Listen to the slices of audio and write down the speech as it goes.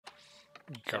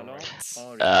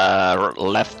Great.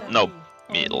 Left, no,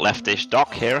 leftish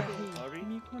dock here.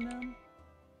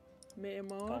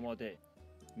 آماده.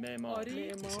 معمار.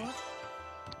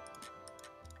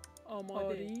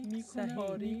 آماده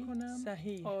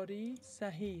صحیح آری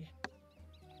صحیح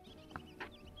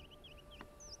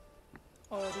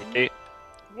آری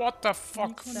What the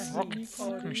fuck?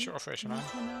 Fucking showfish, man.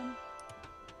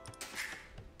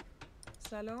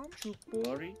 سلام چوب بر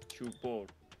آری چوب بر.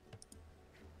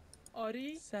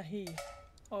 آری صحیح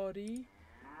آری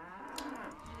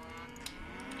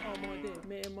آماده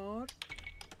معمار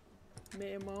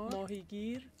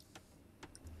ماهیگیر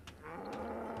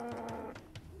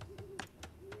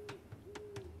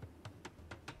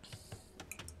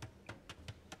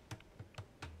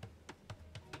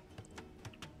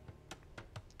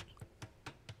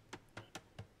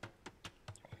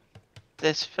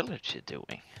This village is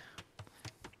doing?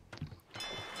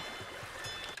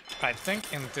 I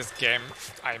think in this game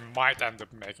I might end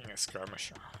up making a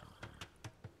skirmisher.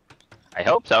 I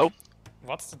hope so.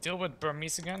 What's the deal with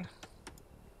Burmese again?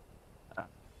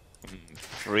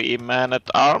 3 men at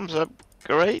arms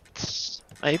upgrades,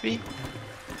 maybe?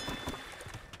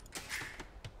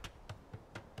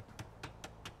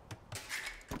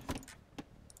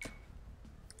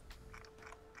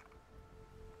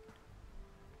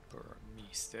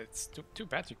 Burmese, it's too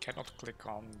bad you cannot click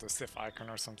on the Civ icon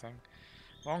or something.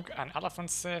 Monk and elephant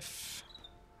Civ.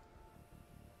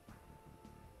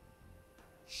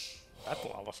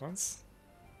 Battle elephants.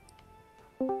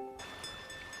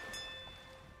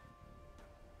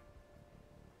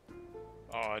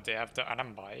 Oh, they have the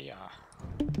Anambaya.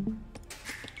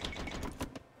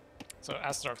 So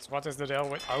Astrox, what is the deal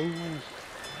with? Oh,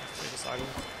 I decided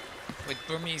with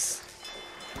Burmese.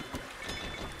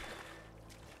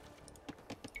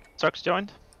 Astrax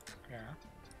joined? Yeah.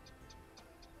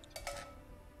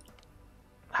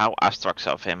 How Astrax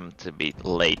of him to be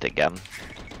late again.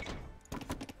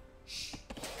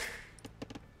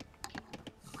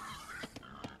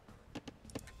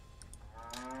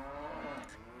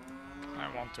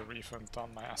 I want to refund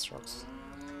on my Astrox.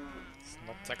 It's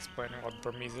not explaining what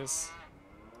Burmese is.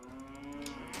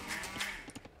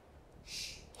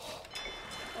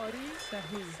 آری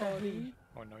صحیح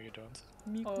Oh no, you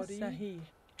don't. آری صحیح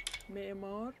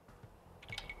معمار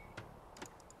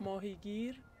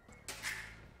ماهیگیر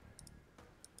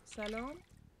سلام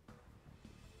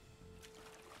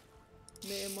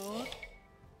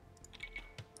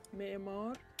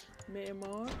معمار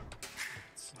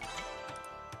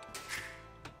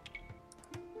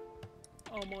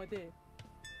آماده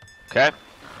Okay.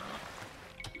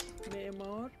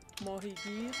 معمار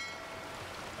ماهیگیر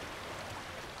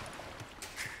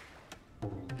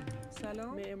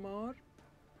سلام معمار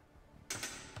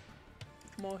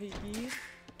ماهیگیر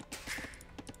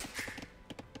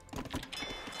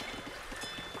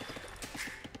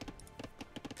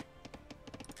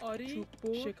آری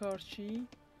شکارچی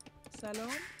سلام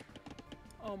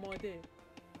آماده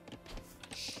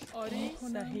آری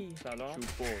صحیح سلام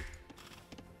چوب بر.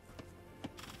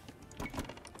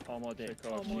 آماده.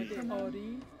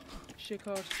 آری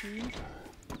شکارچی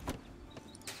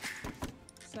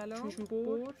سلام چوب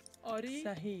بر آری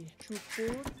صحیح چوب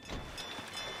بر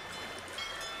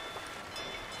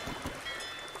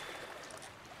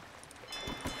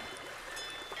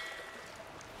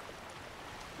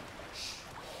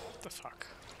What the fuck?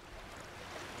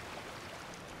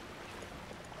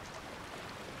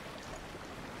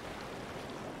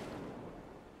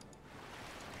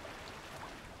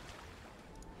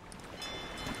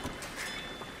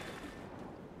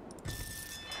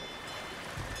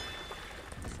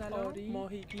 سلام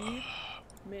ماهیگیر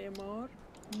معمار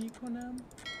میکنم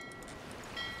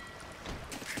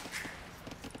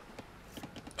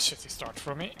Shitty start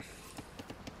for me.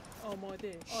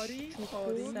 آماده آری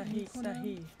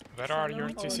صحیح Where are your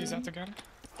TCs at again?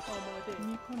 آماده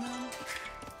میکنم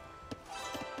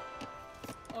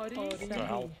آری What the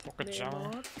hell? Pocket jammer?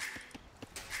 معمار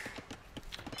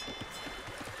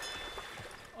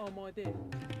آماده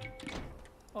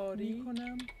آری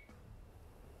میکنم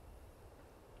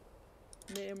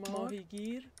معمار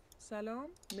ماهیگیر سلام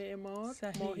معمار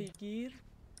ماهیگیر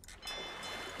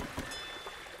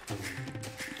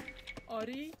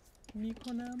آری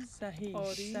میکنم صحیح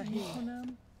آری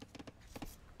میکنم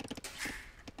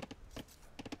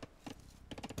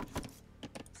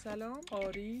سلام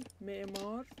آری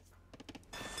معمار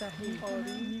صحیح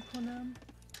آری میکنم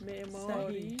معمار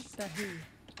آری صحیح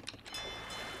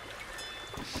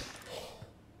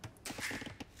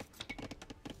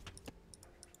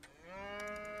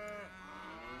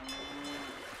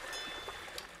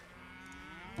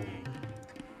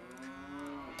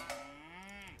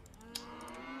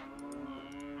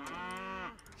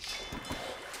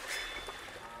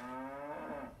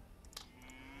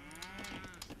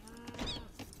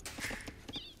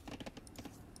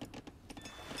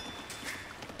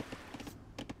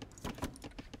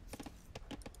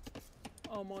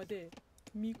آماده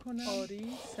میکنم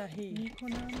آری صحیح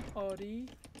میکنم آری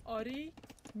آری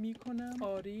میکنم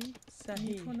آری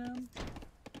صحیح میکنم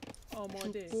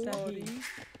آماده صحیح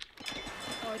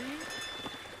آری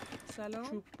سلام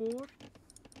چوب بر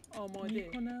آماده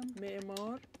میکنم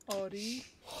معمار آری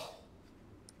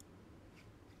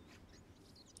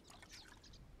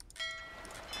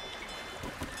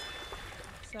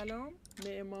سلام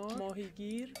معمار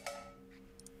ماهیگیر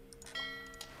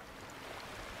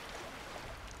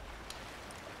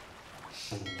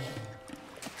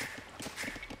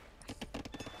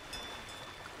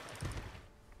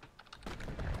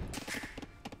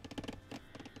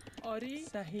آری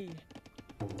صحیح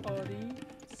آری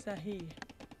صحیح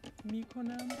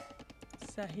میکنم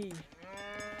صحیح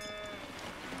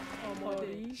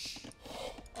آماده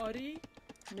آری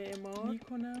معمار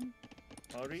میکنم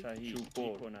آری صحیح چوب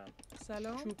میکنم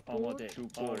سلام چوب آماده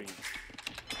چوب آری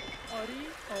آری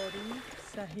آری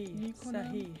صحیح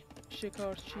میکنم صحیح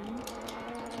شکارچی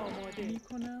آماده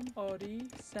میکنم آری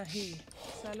صحیح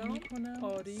سلام میکنم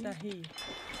آری صحیح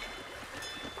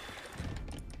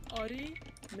آری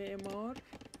معمار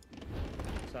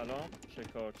سلام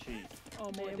شکارچی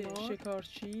آماده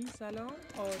شکارچی سلام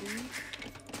آری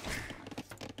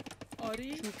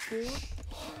آری چوب بر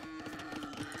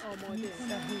آماده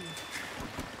صحیح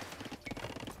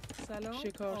سلام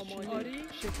شکارچی آماده آری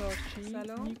شکارچی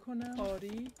سلام میکنم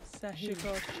آری صحیح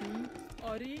شکارچی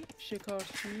آری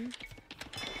شکارچی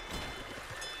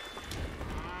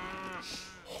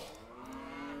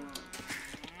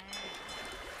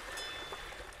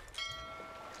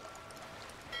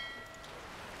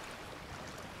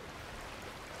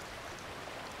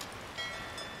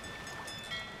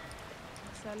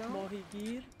سلام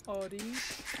ماهیگیر آری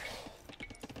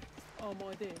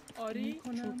آماده آری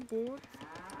چوب بر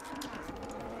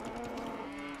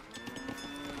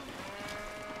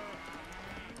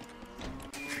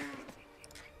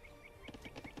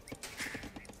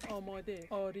آماده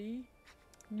آری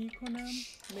میکنم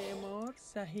معمار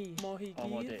صحیح ماهیگیر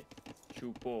آماده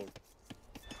چوب بر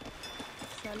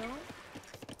سلام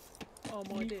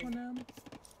آماده میکنم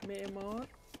معمار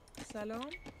سلام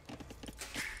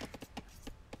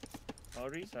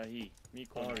آری صحیح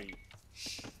میکنم آری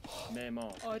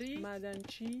معمار آری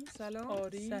معدنچی سلام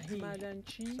آری صحیح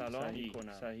معدنچی سلام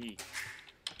میکنم صحیح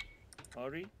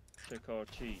آری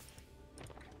شکارچی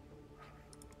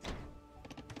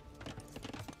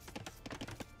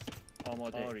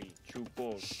آماده آری چوب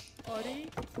بر آری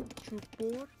چوب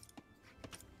بر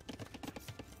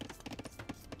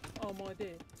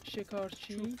آماده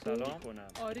شکارچی سلام کنم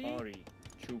آری آری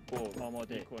چوب بر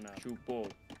آماده کنم چوب بر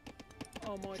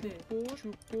آماده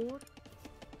چوب بر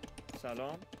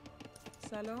سلام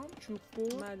سلام چوب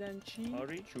بر معدنچی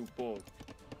آری چوب بر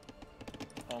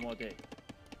آماده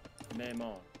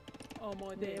معمار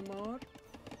آماده معمار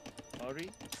آری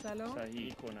سلام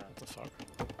صحیح کنم What the fuck?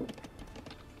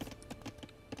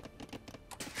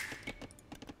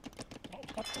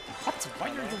 What? Why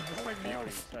are you blowing me آری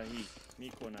off? صحیح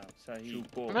میکنم صحیح چوب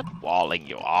I'm بر not walling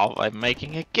you off, I'm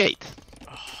making a gate.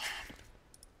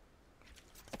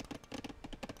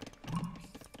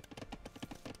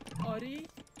 آری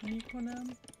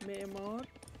میکنم معمار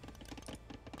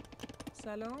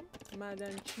سلام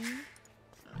معدنچی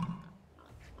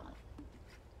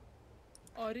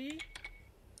آری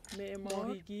معمار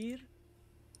ماهیگیر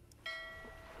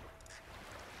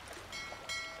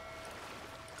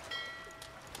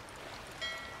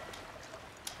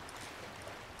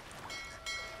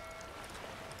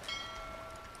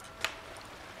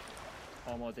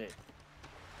آماده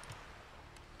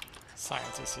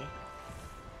Science, you see?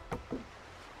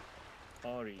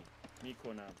 آری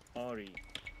میکنم آری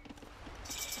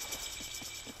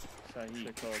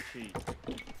صحیح شکارچی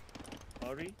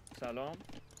آری سلام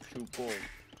چوب بر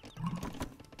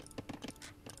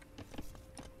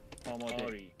آماده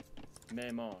آری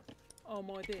معمار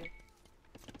آماده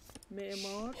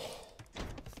معمار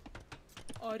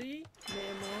آری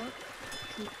معمار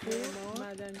چوب بر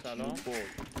معدنچی سلام بر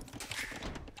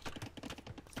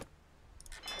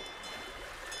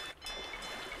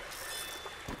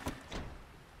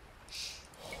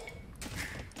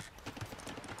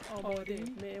آماده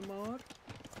معمار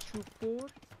چوب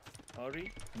بر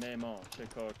آری معمار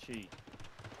شکارچی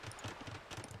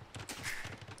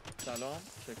سلام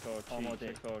شکارچی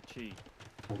آماده شکارچی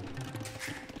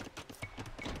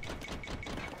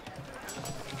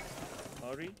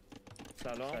آری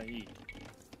سلام صحیح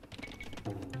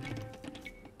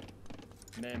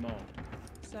معمار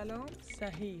سلام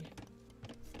صحیح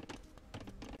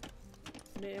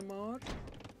معمار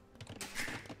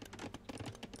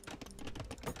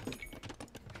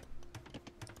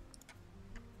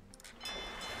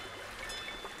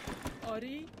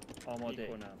آری آماده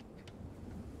کنم.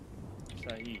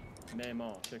 صحیح.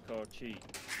 معمار شکارچی.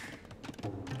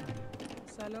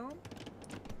 سلام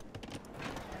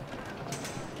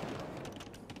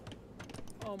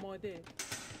آماده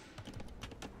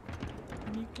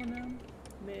میکنم.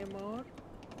 معمار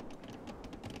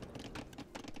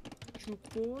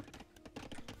چوببر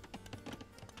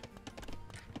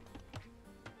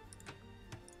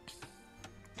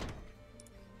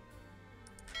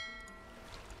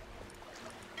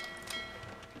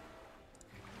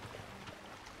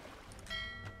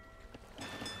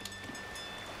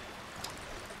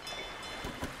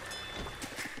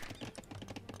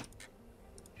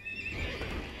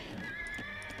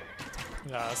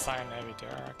Yeah, assign heavy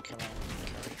there. Come on,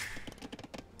 carry.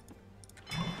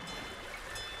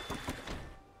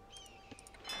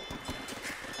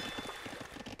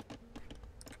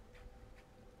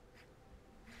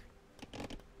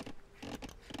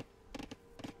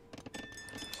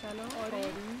 سلام آری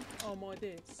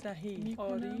آماده صحیح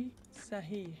آری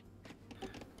صحیح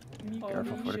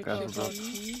Careful for the castle drop.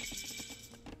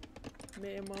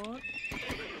 معمار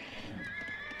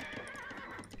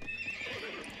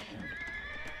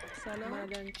سلام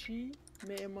معدنچی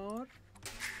معمار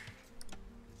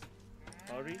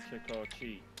آری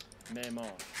شکارچی.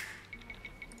 معمار.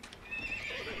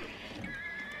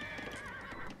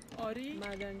 آری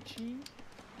معدنچی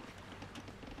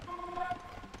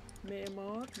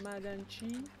معمار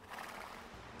معدنچی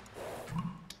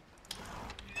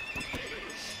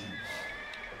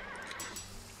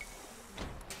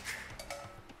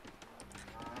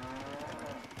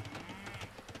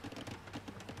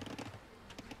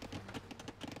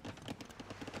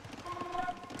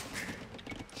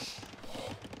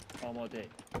آماده.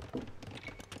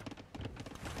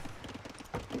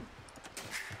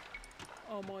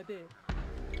 آماده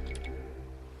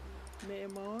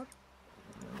معمار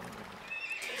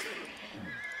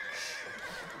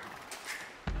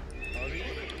آری.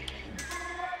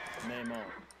 معمار.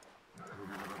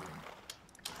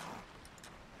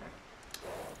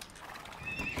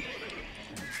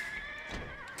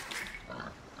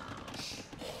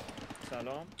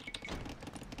 سلام.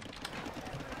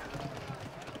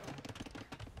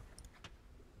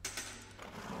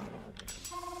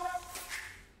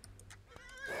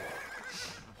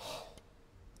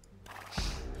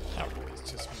 Oh,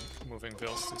 it's just moving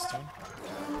bills this turn.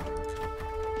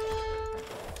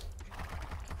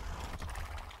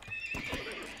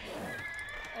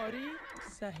 آری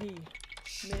صحیح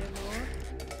معمار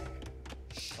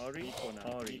آری کنم.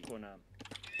 آری کنم.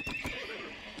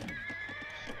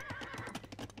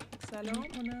 سلام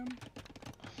کنم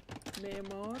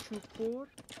معمار چوببر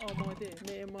آماده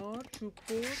معمار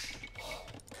چوببر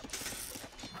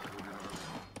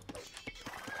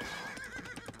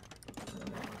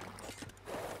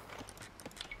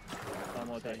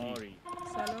آماده. آری.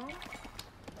 سلام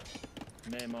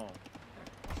معمار.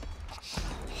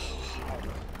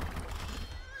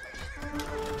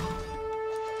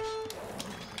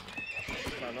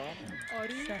 سلام.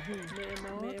 آری صحیح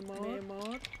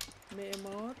معمار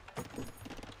معمار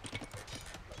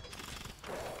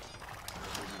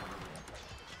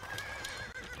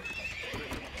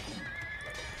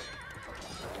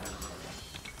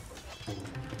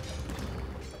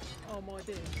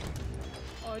آماده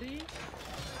آری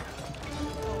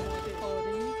آماده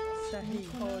آری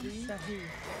صحیح آری صحیح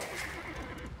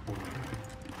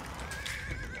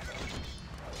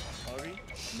آری.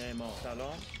 معمار.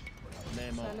 سلام.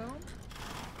 معمار. سلام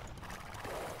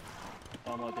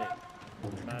آماده.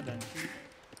 معدنچی.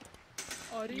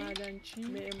 آری معدنچی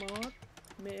معمار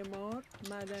معمار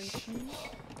معدنچی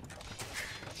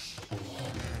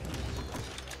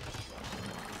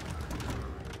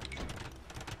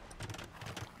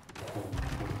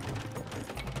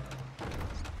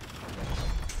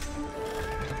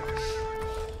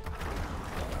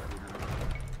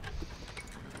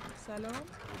سلام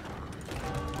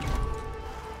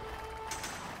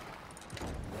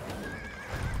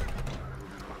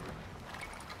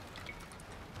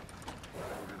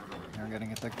You're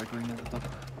getting attacked by green at the top.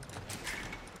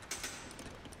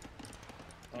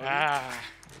 آری. Ah,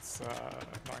 it's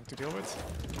annoying to deal with.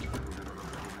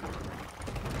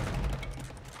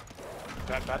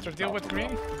 That better deal with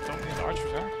green. Don't need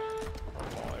archers there.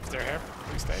 Well, if they're here,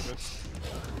 please stay. But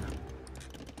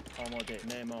آماده.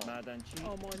 معمار. معدنچی.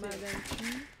 آماده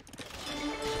معدنچی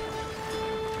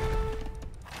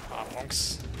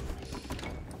monks.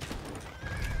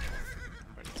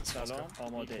 Ready to سلام. go.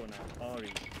 آماده کنم.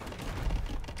 آری.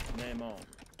 معمار.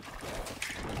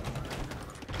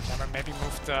 Remember, maybe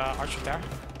move the archer there,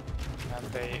 and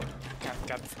they can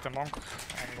get the monk,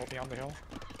 and we'll be on the hill.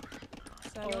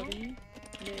 آری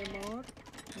معمار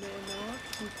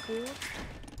توپور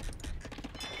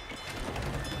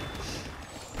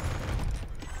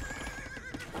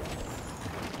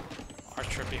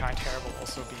Archer behind her will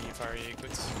also be very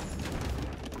good.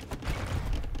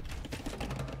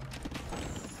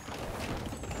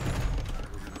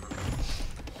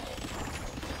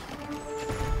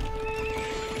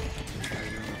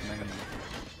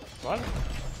 What?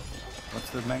 What's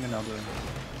the Mangonel doing?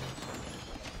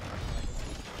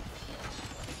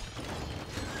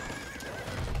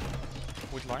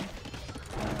 Wood line?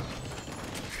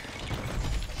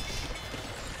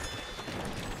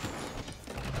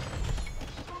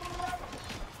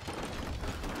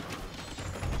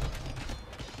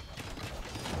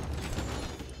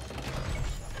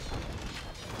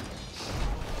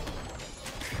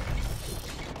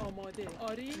 آماده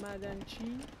آری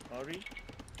معدنچی آری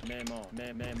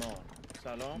معمار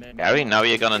سلام Gary, now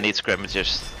you're gonna need scrimmages.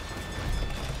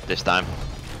 This time.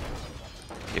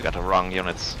 You got the wrong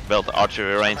units. Build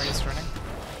archery range. Are you running?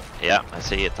 Yeah, I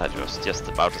see it. I was just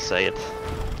about to say it.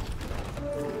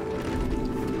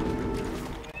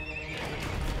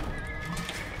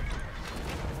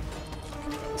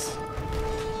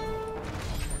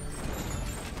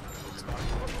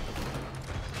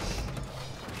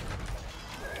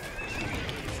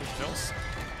 Feudals.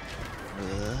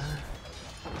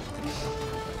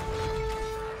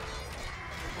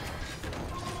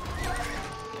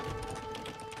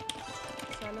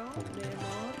 سلام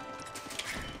معمار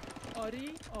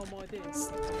آری آماده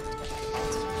است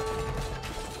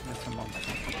It's a monk.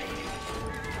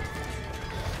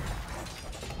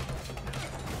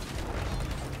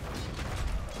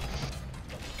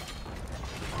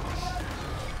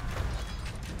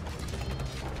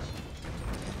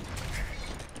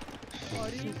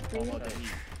 آری آماده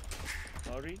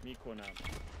آری میکنم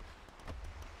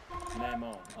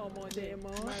معمار آماده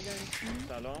معدنچی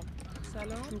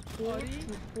سلام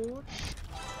توپور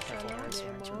سلام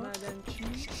معمار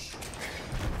معدنچی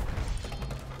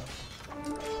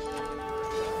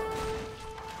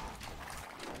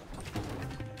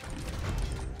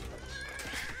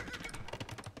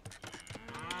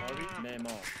آری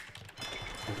معمار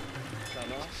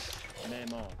سلام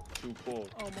معمار توپور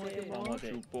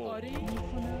آماده توپور آری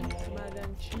میکنم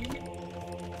معدنچی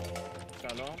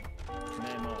سلام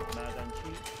معمار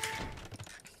معدنچی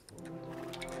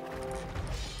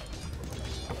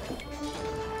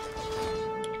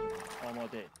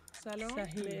آماده سلام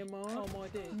معمار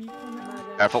آماده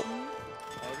میکنم Careful.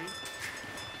 آری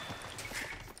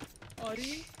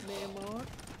آری معمار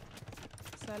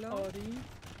سلام آری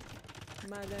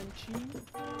معدنچی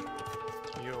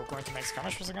You're going to make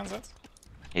skirmishes against it?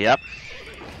 Yep.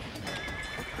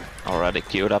 Already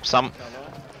queued up some.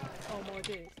 سلام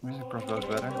آماده Is the crossbows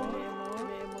better?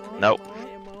 No.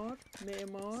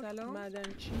 معمار سلام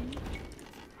معدنچی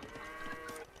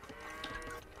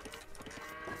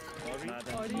آری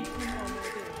آری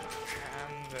آماده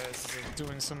And is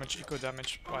doing so much eco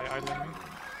damage by idling me.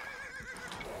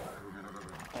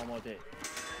 آماده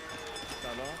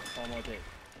سلام آماده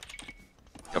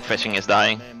Your fishing is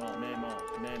dying.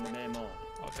 معمار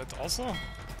Oh, that also?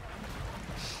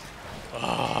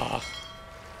 Ah,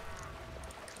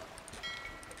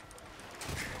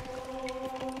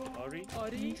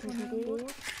 آری توپور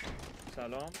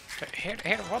سلام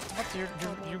here, what?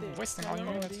 You wasting all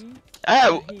your units?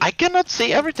 Oh, I cannot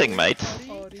see everything, mate.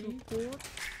 آری توپور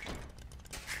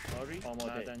آری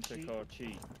آماده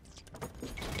شکارچی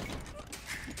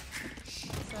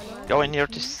سلام Go in here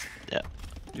to... Yeah.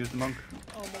 Use the monk.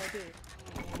 آماده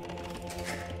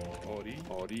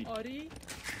آری آری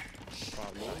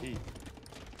فرمایی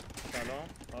سلام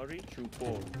آری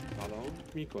چوبور سلام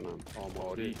میکنم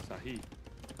آماده صحیح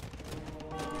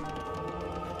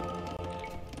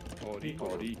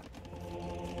آری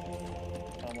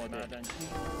آماده معدنچی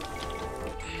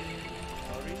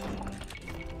آری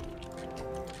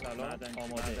سلام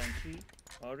آماده معدنچی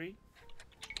آری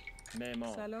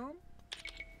معمار سلام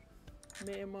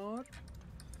معمار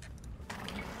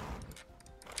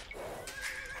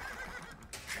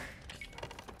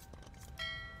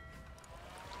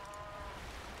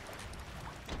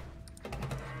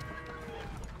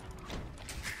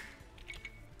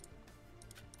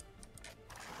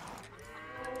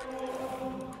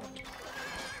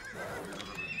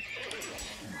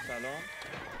سلام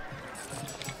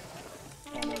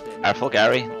آماده Careful,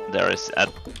 Gary. There is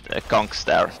a conch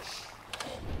there.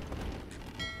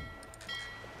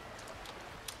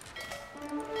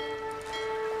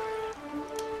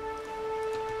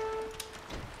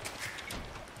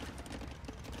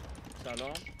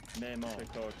 سلام معمار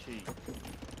شکارچی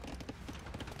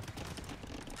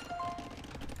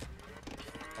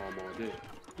آماده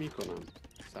میکنم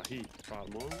صحیح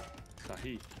فرمان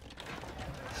صحیح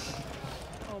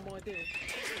آماده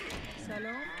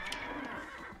سلام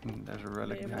There's a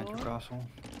relic behind your castle.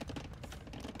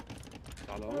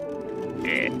 سلام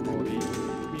آری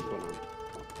میکنم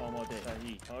آماده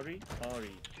صحیح آری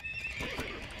آری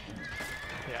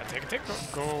Yeah, they're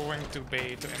going to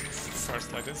bait in first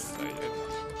like this. They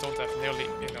don't have nearly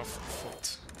enough food,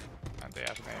 and they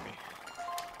have navy.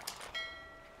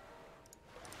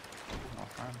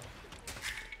 More farm.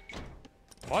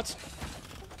 What?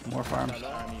 More farms.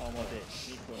 سلام آماده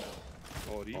میکنم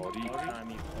آری آری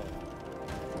تعمیر کار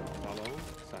سلام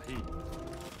صحیح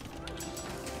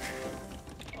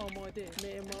آماده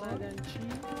معمار معدنچی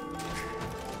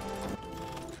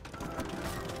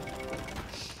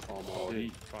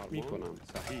آماده میکنم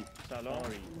صحیح سلام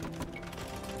آری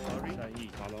آری صحیح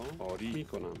سلام آری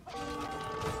میکنم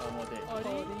آماده آری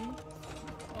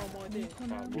آماده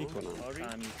میکنم میکنم آری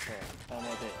تعمیر کار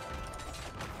آماده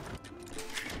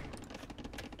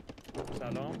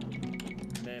سلام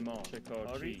معمار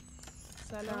شکارچی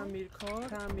سلام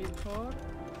تعمیرکار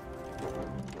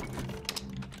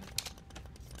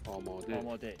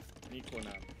آماده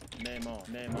میکنم معمار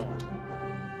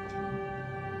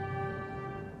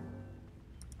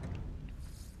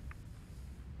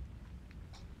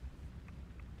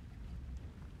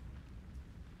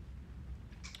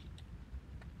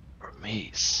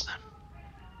Burmese.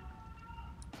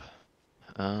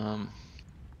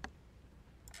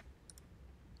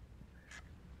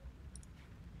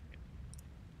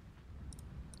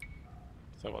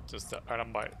 So what does the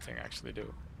iron bite thing actually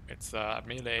do? It's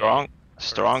melee.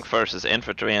 Strong versus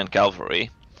infantry and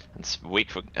cavalry. It's weak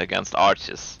against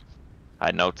archers.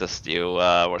 I noticed you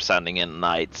were sending in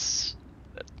knights.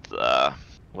 That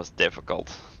was difficult.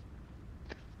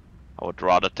 I would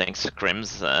rather think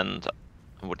scrims and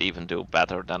would even do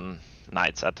better than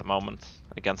knights at the moment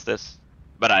against this.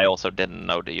 But I also didn't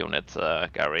know the unit,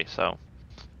 Gary, so...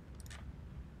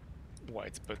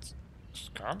 Wait, but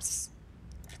skirms?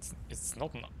 It's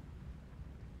not an...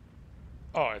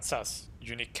 Oh, it says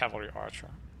unique cavalry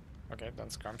archer. Okay, then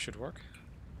skirm should work.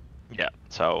 Yeah,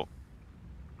 so...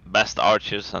 Best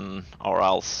archers and or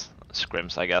else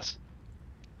scrims, I guess.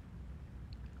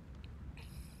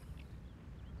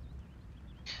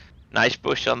 Nice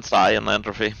push on Sai and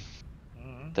Entropy.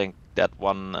 Think that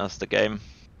one as the game.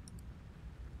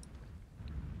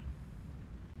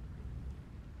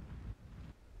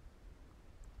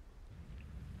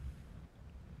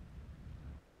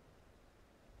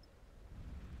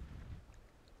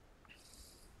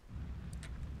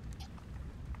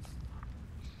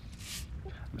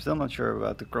 I'm still not sure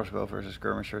about the crossbow versus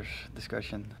skirmishers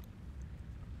discussion.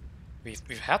 We've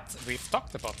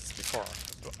talked about this before.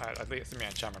 At least me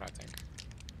and Chairman, I think.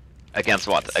 Against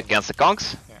what? Against the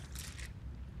conks? Yeah.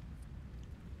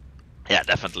 Yeah,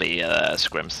 definitely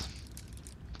scrims.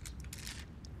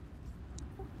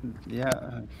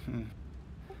 Yeah.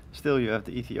 Still, you have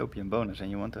the Ethiopian bonus, and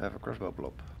you want to have a crossbow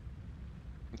blob.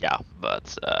 Yeah,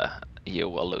 but you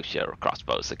will lose your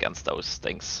crossbows against those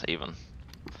things even.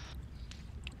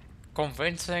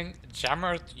 Convincing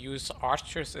Jammer to use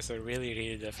archers is a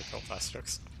really difficult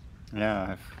Asterix.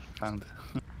 Yeah, I've found.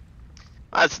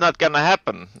 It's not gonna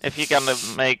happen. If you're gonna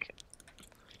make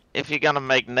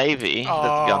navy,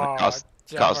 that's gonna cost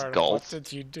Jammer, gold. what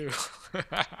did you do?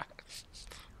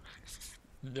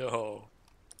 No.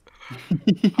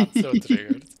 I'm so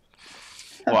triggered.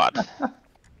 What?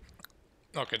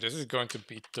 Okay, this is going to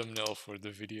be thumbnail for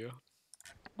the video.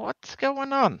 What's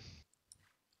going on?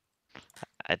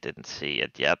 I didn't see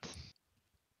it yet.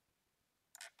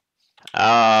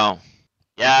 Oh,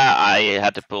 yeah, I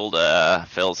had to pull the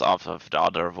fills off of the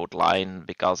other wood line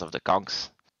because of the conks.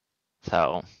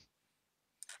 So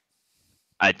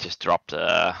I just dropped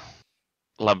a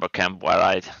lumber camp where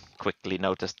I quickly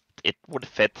noticed it would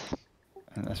fit.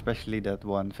 And especially that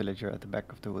one villager at the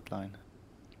back of the wood line.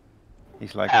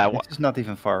 He's like, this is not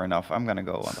even far enough. I'm gonna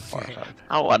go on the far side.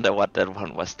 I wonder what that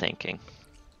one was thinking.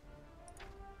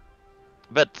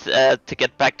 But to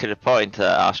get back to the point,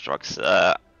 Astrox,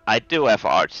 I do have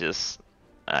archers.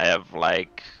 I have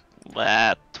like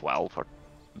 12,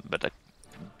 but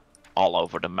all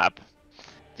over the map,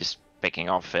 just picking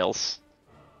off fills.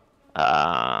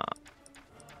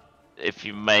 If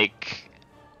you make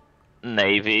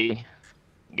navy,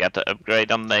 get the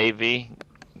upgrade on navy,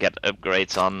 get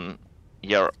upgrades on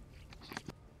your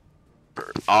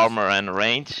armor and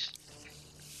range.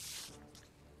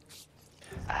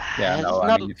 Yeah, no,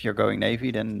 I mean, if you're going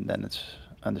navy, then it's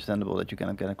understandable that you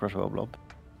cannot get a crossbow blob.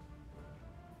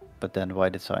 But then why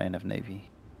did Cyan have navy?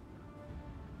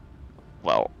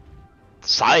 Well,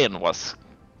 Cyan was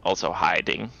also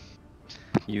hiding.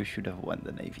 You should have won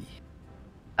the navy.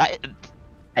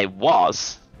 I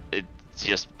was. It's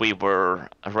just we were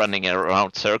running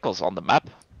around circles on the map.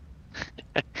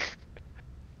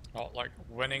 Well, like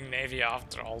winning navy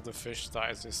after all the fish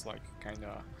dies is like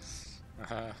kinda.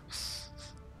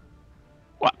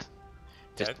 What?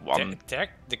 Just one.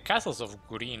 The castles of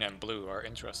green and blue are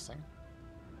interesting.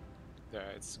 Yeah,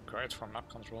 it's great for map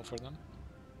control for them.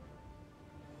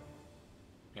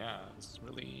 Yeah, it's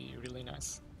really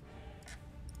nice.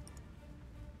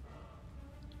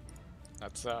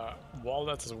 That's a wall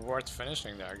that is worth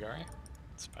finishing there, Gary.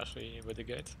 Especially with the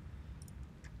gate.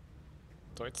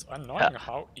 So it's annoying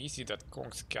how easy that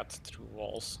conks get through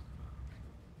walls.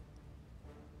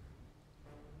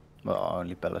 Well,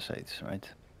 only palisades, right?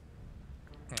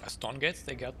 Stone gates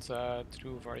they get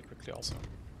through very quickly also.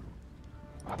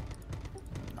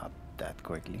 Not that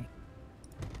quickly.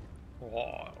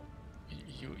 Wow.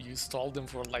 You stalled them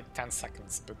for like 10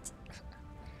 seconds, but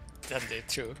then they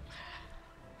threw.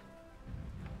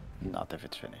 Not if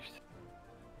it's finished.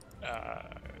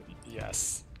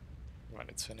 Yes, when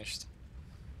it's finished.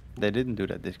 They didn't do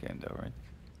that this game though,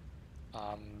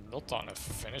 right? Not on a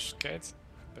finished gate,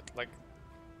 but like,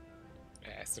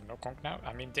 yeah, is there no conk now?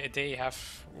 I mean, they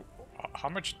have how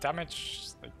much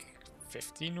damage? Like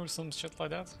 15 or some shit like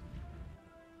that.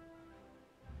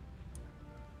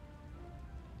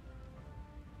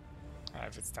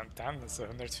 If it's 10-10, it's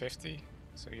 150,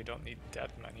 so you don't need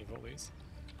that many volleys.